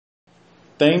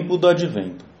Tempo do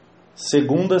Advento,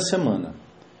 segunda semana,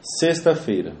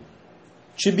 sexta-feira.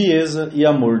 Tibieza e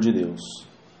amor de Deus.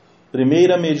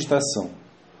 Primeira meditação: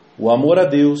 o amor a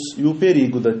Deus e o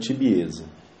perigo da tibieza.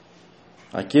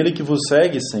 Aquele que vos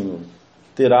segue, Senhor,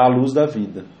 terá a luz da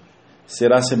vida.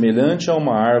 Será semelhante a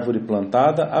uma árvore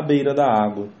plantada à beira da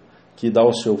água, que dá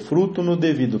o seu fruto no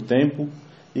devido tempo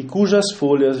e cujas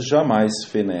folhas jamais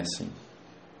fenecem.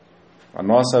 A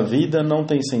nossa vida não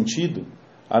tem sentido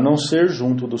a não ser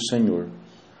junto do Senhor.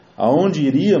 Aonde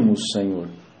iríamos, Senhor?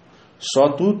 Só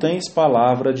Tu tens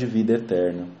palavra de vida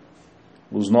eterna.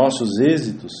 Os nossos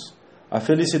êxitos, a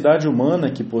felicidade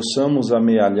humana que possamos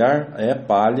amealhar é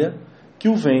palha que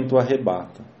o vento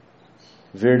arrebata.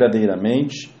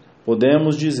 Verdadeiramente,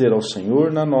 podemos dizer ao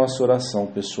Senhor na nossa oração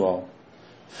pessoal: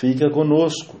 fica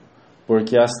conosco,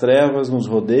 porque as trevas nos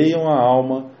rodeiam a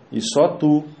alma e só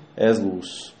Tu és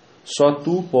luz. Só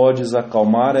Tu podes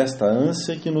acalmar esta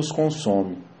ânsia que nos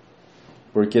consome.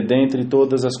 Porque dentre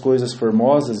todas as coisas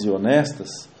formosas e honestas,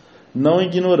 não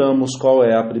ignoramos qual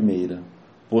é a primeira: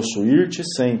 possuir-te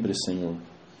sempre, Senhor.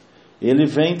 Ele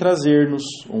vem trazer-nos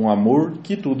um amor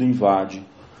que tudo invade,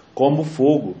 como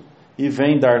fogo, e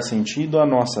vem dar sentido à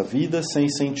nossa vida sem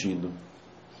sentido.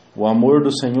 O amor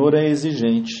do Senhor é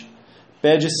exigente,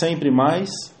 pede sempre mais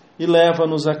e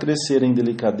leva-nos a crescer em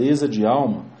delicadeza de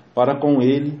alma para com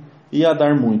Ele e a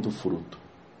dar muito fruto.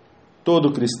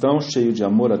 Todo cristão cheio de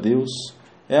amor a Deus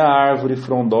é a árvore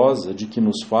frondosa de que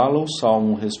nos fala o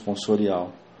Salmo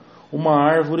responsorial, uma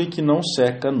árvore que não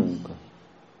seca nunca.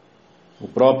 O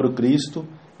próprio Cristo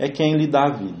é quem lhe dá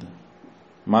a vida.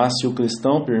 Mas se o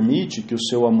cristão permite que o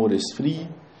seu amor esfrie,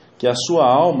 que a sua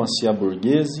alma se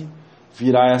aborguese,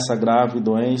 virá essa grave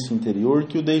doença interior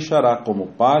que o deixará como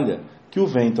palha que o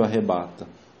vento arrebata.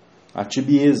 A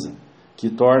tibieza, que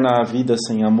torna a vida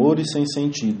sem amor e sem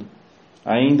sentido,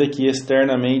 ainda que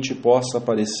externamente possa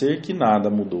parecer que nada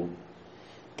mudou.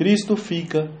 Cristo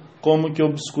fica como que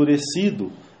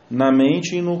obscurecido na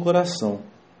mente e no coração,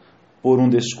 por um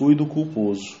descuido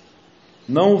culposo.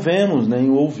 Não o vemos nem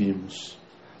o ouvimos.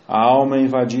 A alma é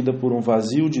invadida por um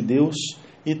vazio de Deus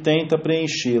e tenta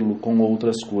preenchê-lo com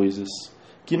outras coisas,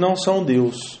 que não são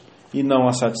Deus e não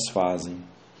a satisfazem.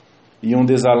 E um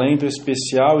desalento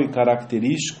especial e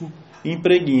característico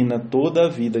impregna toda a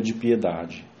vida de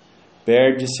piedade.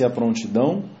 Perde-se a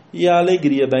prontidão e a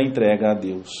alegria da entrega a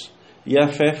Deus, e a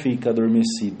fé fica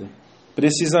adormecida,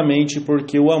 precisamente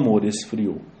porque o amor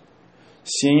esfriou.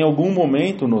 Se em algum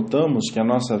momento notamos que a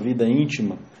nossa vida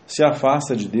íntima se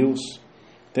afasta de Deus,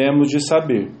 temos de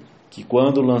saber que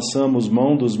quando lançamos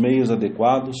mão dos meios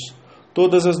adequados,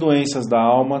 todas as doenças da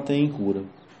alma têm cura,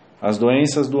 as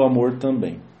doenças do amor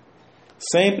também.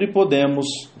 Sempre podemos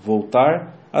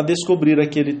voltar a descobrir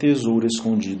aquele tesouro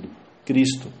escondido,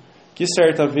 Cristo, que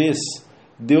certa vez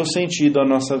deu sentido à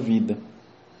nossa vida.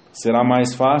 Será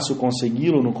mais fácil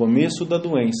consegui-lo no começo da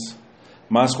doença,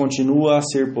 mas continua a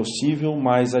ser possível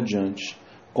mais adiante,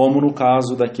 como no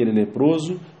caso daquele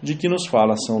leproso de que nos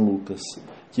fala São Lucas,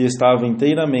 que estava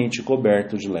inteiramente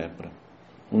coberto de lepra.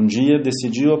 Um dia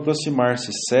decidiu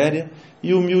aproximar-se séria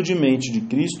e humildemente de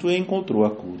Cristo e encontrou a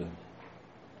cura.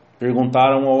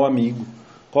 Perguntaram ao amigo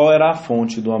qual era a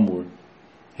fonte do amor.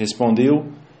 Respondeu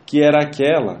que era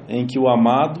aquela em que o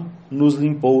amado nos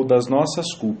limpou das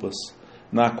nossas culpas,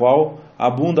 na qual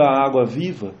abunda a água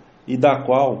viva e da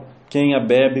qual quem a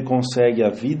bebe consegue a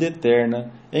vida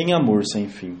eterna em amor sem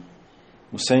fim.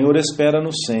 O Senhor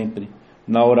espera-nos sempre,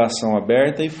 na oração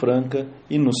aberta e franca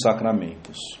e nos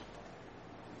sacramentos.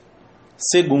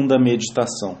 Segunda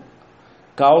meditação: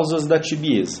 causas da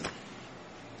tibieza.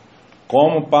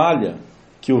 Como palha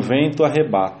que o vento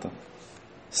arrebata,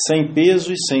 sem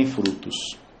peso e sem frutos.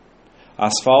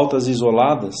 As faltas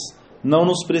isoladas não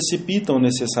nos precipitam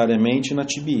necessariamente na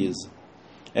tibieza.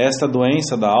 Esta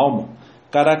doença da alma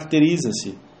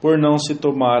caracteriza-se por não se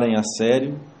tomarem a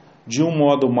sério, de um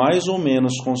modo mais ou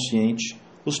menos consciente,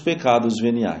 os pecados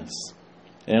veniais.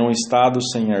 É um estado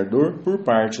sem ardor por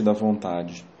parte da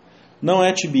vontade. Não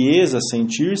é tibieza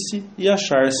sentir-se e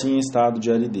achar-se em estado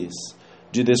de aridez,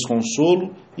 de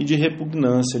desconsolo e de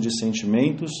repugnância de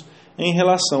sentimentos em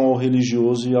relação ao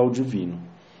religioso e ao divino,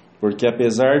 porque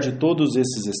apesar de todos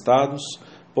esses estados,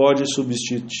 pode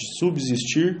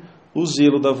subsistir o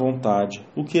zelo da vontade,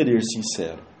 o querer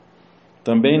sincero.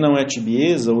 Também não é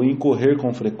tibieza o incorrer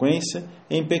com frequência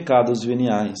em pecados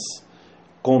veniais,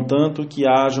 contanto que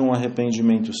haja um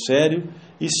arrependimento sério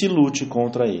e se lute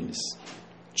contra eles.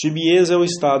 Tibieza é o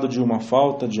estado de uma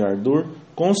falta de ardor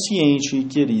consciente e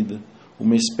querida,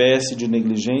 uma espécie de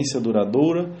negligência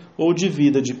duradoura ou de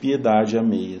vida de piedade a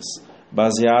meias,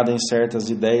 baseada em certas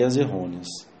ideias errôneas.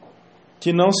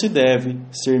 que não se deve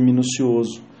ser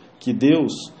minucioso, que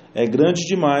Deus é grande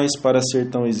demais para ser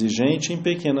tão exigente em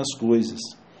pequenas coisas,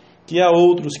 que há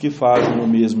outros que fazem o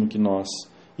mesmo que nós,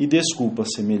 e desculpas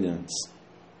semelhantes.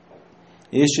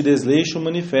 Este desleixo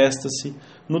manifesta-se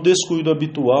no descuido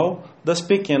habitual das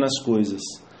pequenas coisas,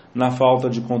 na falta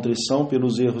de contrição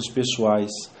pelos erros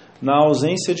pessoais, na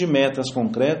ausência de metas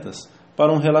concretas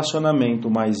para um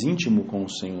relacionamento mais íntimo com o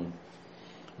Senhor.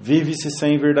 Vive-se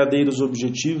sem verdadeiros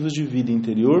objetivos de vida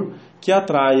interior que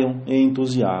atraiam e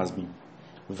entusiasmem.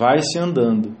 Vai-se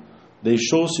andando,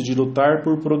 deixou-se de lutar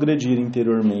por progredir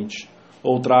interiormente,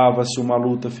 ou trava-se uma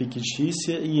luta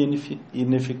fictícia e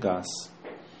ineficaz.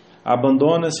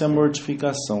 Abandona-se a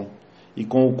mortificação, e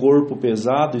com o corpo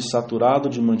pesado e saturado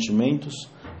de mantimentos,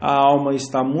 a alma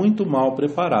está muito mal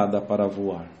preparada para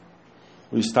voar.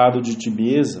 O estado de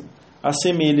tibieza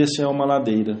assemelha-se a uma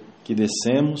ladeira que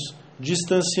descemos,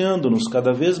 distanciando-nos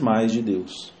cada vez mais de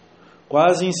Deus.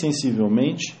 Quase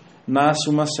insensivelmente, nasce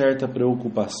uma certa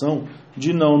preocupação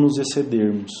de não nos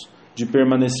excedermos, de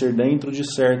permanecer dentro de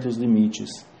certos limites,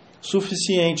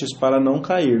 suficientes para não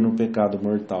cair no pecado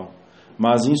mortal,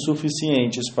 mas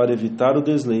insuficientes para evitar o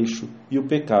desleixo e o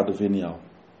pecado venial.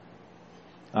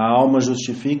 A alma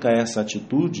justifica essa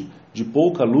atitude de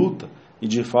pouca luta e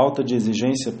de falta de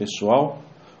exigência pessoal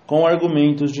com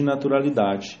argumentos de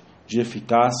naturalidade, de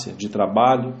eficácia, de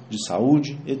trabalho, de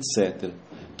saúde, etc.,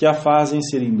 que a fazem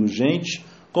ser indulgente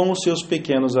com os seus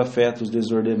pequenos afetos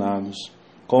desordenados,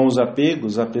 com os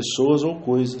apegos a pessoas ou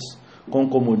coisas, com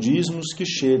comodismos que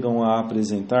chegam a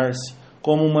apresentar-se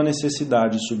como uma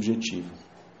necessidade subjetiva.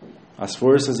 As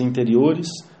forças interiores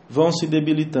vão se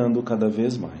debilitando cada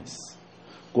vez mais.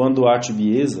 Quando há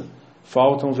tibieza,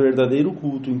 falta um verdadeiro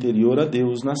culto interior a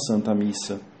Deus na Santa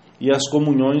Missa, e as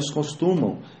comunhões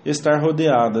costumam estar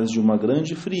rodeadas de uma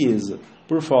grande frieza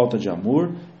por falta de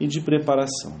amor e de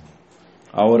preparação.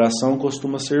 A oração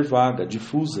costuma ser vaga,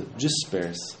 difusa,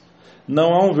 dispersa.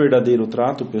 Não há um verdadeiro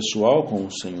trato pessoal com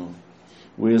o Senhor.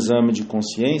 O exame de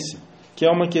consciência, que é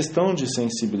uma questão de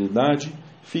sensibilidade,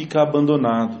 fica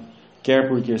abandonado, quer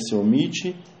porque se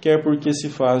omite, quer porque se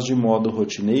faz de modo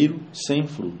rotineiro, sem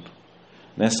fruto.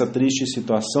 Nessa triste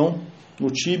situação, o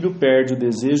tíbio perde o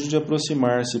desejo de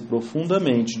aproximar-se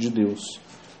profundamente de Deus,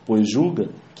 pois julga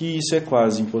que isso é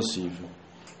quase impossível.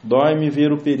 Dói-me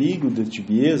ver o perigo de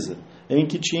tibieza em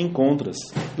que te encontras,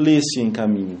 lê-se em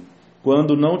caminho,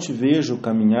 quando não te vejo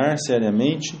caminhar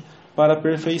seriamente para a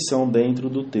perfeição dentro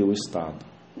do teu estado.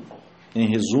 Em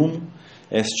resumo,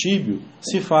 és tíbio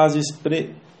se fazes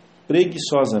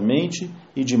preguiçosamente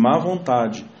e de má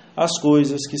vontade as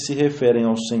coisas que se referem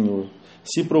ao Senhor,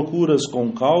 se procuras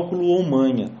com cálculo ou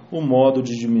manha o modo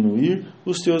de diminuir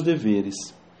os teus deveres,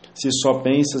 se só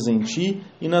pensas em ti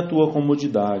e na tua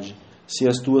comodidade, se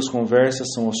as tuas conversas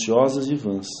são ociosas e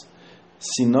vãs,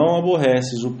 se não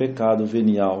aborreces o pecado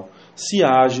venial, se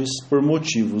ages por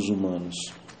motivos humanos.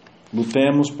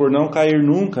 Lutemos por não cair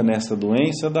nunca nesta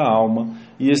doença da alma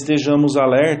e estejamos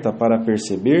alerta para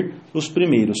perceber os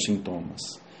primeiros sintomas.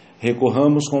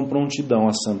 Recorramos com prontidão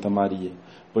a Santa Maria,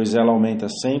 pois ela aumenta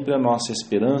sempre a nossa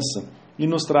esperança e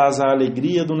nos traz a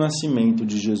alegria do nascimento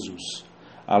de Jesus.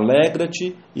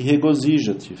 Alegra-te e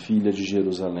regozija-te, filha de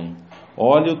Jerusalém.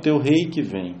 Olha o teu rei que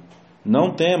vem.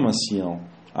 Não temas, Sião,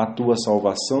 a tua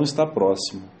salvação está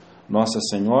próxima. Nossa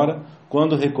Senhora,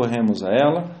 quando recorremos a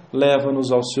ela,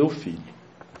 leva-nos ao seu Filho.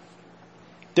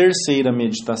 Terceira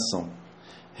meditação.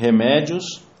 Remédios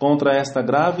contra esta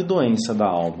grave doença da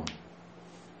alma.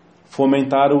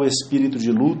 Fomentar o espírito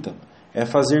de luta é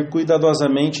fazer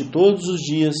cuidadosamente todos os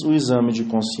dias o exame de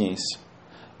consciência.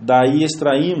 Daí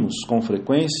extraímos, com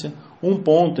frequência, um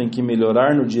ponto em que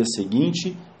melhorar no dia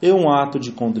seguinte e um ato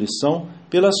de contrição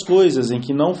pelas coisas em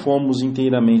que não fomos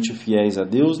inteiramente fiéis a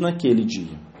Deus naquele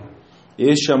dia.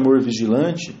 Este amor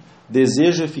vigilante,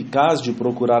 desejo eficaz de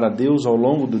procurar a Deus ao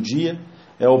longo do dia,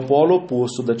 é o polo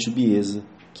oposto da tibieza,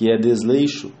 que é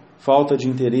desleixo, falta de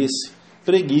interesse,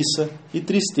 preguiça e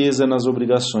tristeza nas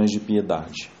obrigações de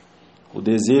piedade. O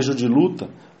desejo de luta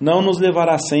não nos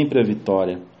levará sempre à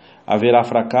vitória. Haverá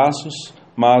fracassos,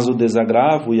 mas o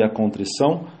desagravo e a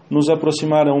contrição nos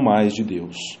aproximarão mais de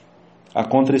Deus. A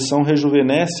contrição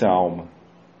rejuvenesce a alma.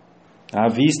 À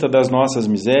vista das nossas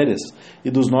misérias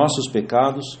e dos nossos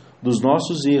pecados, dos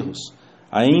nossos erros,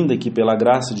 ainda que pela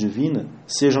graça divina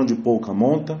sejam de pouca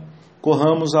monta,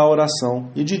 corramos à oração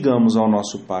e digamos ao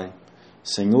nosso Pai: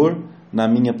 Senhor, na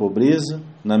minha pobreza,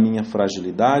 na minha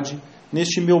fragilidade,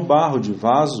 neste meu barro de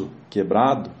vaso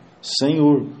quebrado,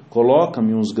 Senhor,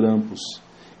 coloca-me uns grampos,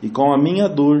 e com a minha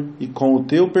dor e com o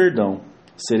teu perdão,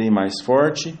 serei mais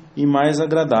forte e mais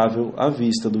agradável à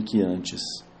vista do que antes.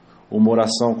 Uma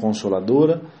oração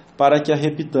consoladora para que a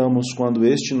repitamos quando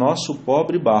este nosso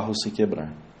pobre barro se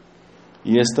quebrar.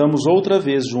 E estamos outra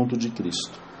vez junto de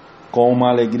Cristo, com uma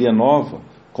alegria nova,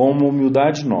 com uma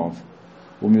humildade nova.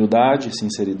 Humildade,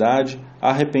 sinceridade,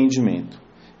 arrependimento.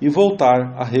 E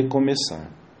voltar a recomeçar.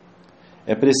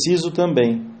 É preciso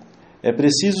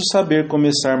saber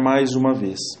começar mais uma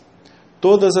vez.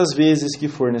 Todas as vezes que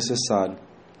for necessário.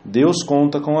 Deus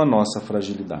conta com a nossa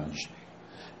fragilidade.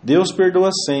 Deus perdoa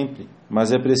sempre,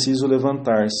 mas é preciso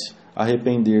levantar-se,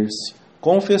 arrepender-se,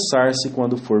 confessar-se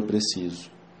quando for preciso.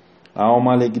 Há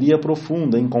uma alegria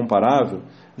profunda, incomparável,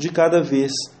 de cada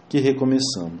vez que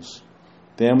recomeçamos.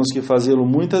 Temos que fazê-lo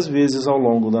muitas vezes ao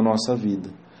longo da nossa vida,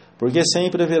 porque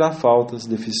sempre haverá faltas,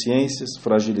 deficiências,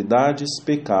 fragilidades,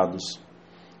 pecados.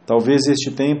 Talvez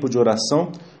este tempo de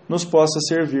oração nos possa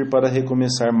servir para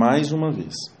recomeçar mais uma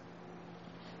vez.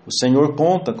 O Senhor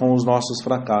conta com os nossos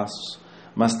fracassos,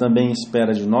 mas também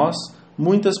espera de nós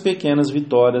muitas pequenas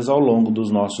vitórias ao longo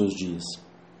dos nossos dias.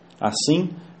 Assim,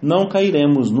 não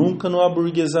cairemos nunca no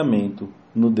aburguesamento,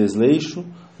 no desleixo,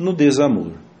 no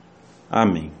desamor.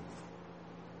 Amém.